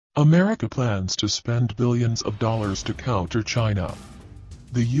America plans to spend billions of dollars to counter China.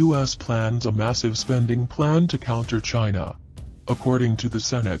 The U.S. plans a massive spending plan to counter China. According to the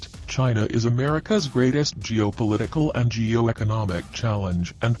Senate, China is America's greatest geopolitical and geoeconomic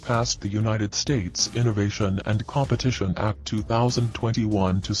challenge and passed the United States Innovation and Competition Act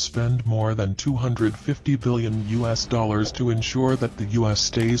 2021 to spend more than $250 billion to ensure that the U.S.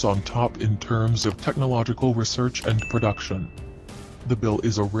 stays on top in terms of technological research and production. The bill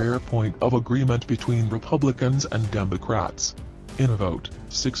is a rare point of agreement between Republicans and Democrats. In a vote,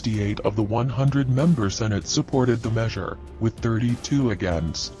 68 of the 100-member Senate supported the measure, with 32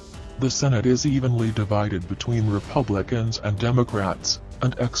 against. The Senate is evenly divided between Republicans and Democrats,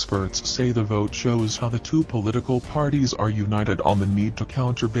 and experts say the vote shows how the two political parties are united on the need to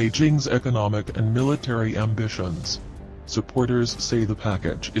counter Beijing's economic and military ambitions. Supporters say the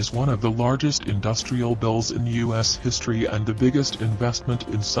package is one of the largest industrial bills in U.S. history and the biggest investment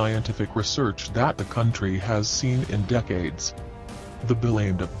in scientific research that the country has seen in decades. The bill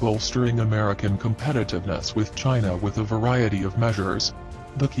aimed at bolstering American competitiveness with China with a variety of measures.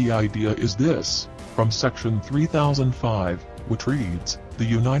 The key idea is this, from Section 3005, which reads, "The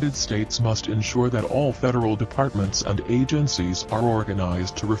United States must ensure that all federal departments and agencies are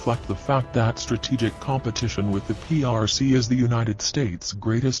organized to reflect the fact that strategic competition with the PRC is the United States'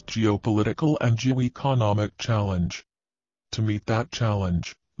 greatest geopolitical and geoeconomic challenge." To meet that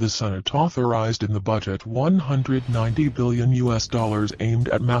challenge, the Senate authorized in the budget $190 billion aimed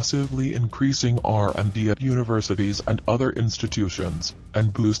at massively increasing R&D at universities and other institutions,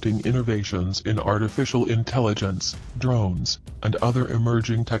 and boosting innovations in artificial intelligence, drones, and other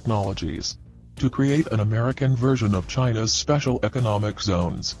emerging technologies. To create an American version of China's special economic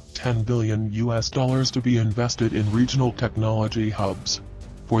zones, $10 billion to be invested in regional technology hubs.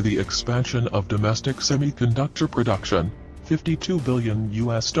 For the expansion of domestic semiconductor production, $52 billion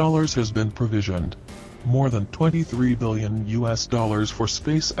has been provisioned. More than $23 billion for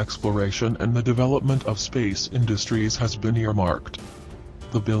space exploration and the development of space industries has been earmarked.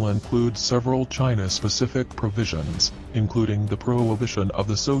 The bill includes several China-specific provisions, including the prohibition of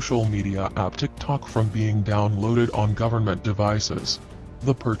the social media app TikTok from being downloaded on government devices.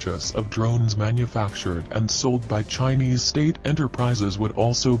 The purchase of drones manufactured and sold by Chinese state enterprises would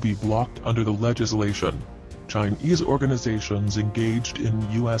also be blocked under the legislation. Chinese organizations engaged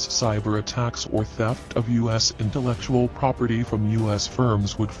in U.S. cyber attacks or theft of U.S. intellectual property from U.S.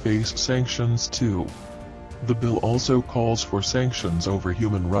 firms would face sanctions too. The bill also calls for sanctions over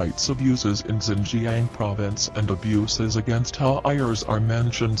human rights abuses in Xinjiang province, and abuses against Uyghurs are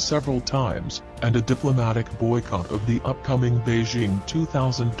mentioned several times, and a diplomatic boycott of the upcoming Beijing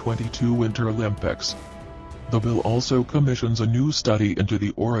 2022 Winter Olympics. The bill also commissions a new study into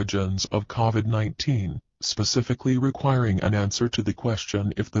the origins of COVID-19. Specifically requiring an answer to the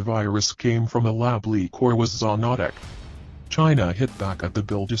question if the virus came from a lab leak or was zoonotic. China hit back at the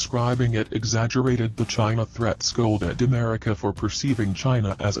bill, describing it exaggerated. The China threat scolded America for perceiving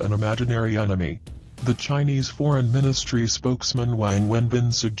China as an imaginary enemy. The Chinese Foreign Ministry spokesman Wang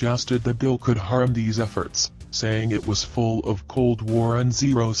Wenbin suggested the bill could harm these efforts, saying it was full of Cold War and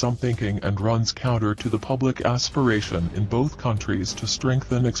zero-sum thinking and runs counter to the public aspiration in both countries to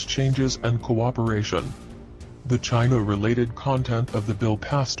strengthen exchanges and cooperation. The China-related content of the bill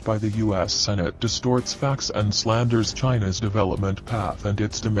passed by the U.S. Senate distorts facts and slanders China's development path and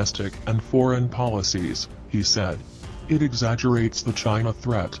its domestic and foreign policies, he said. It exaggerates the China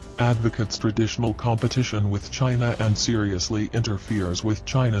threat, advocates traditional competition with China, and seriously interferes with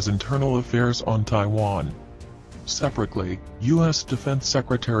China's internal affairs on Taiwan. Separately, U.S. Defense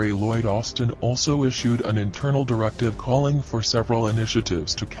Secretary Lloyd Austin also issued an internal directive calling for several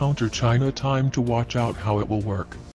initiatives to counter China. Time to watch out how it will work.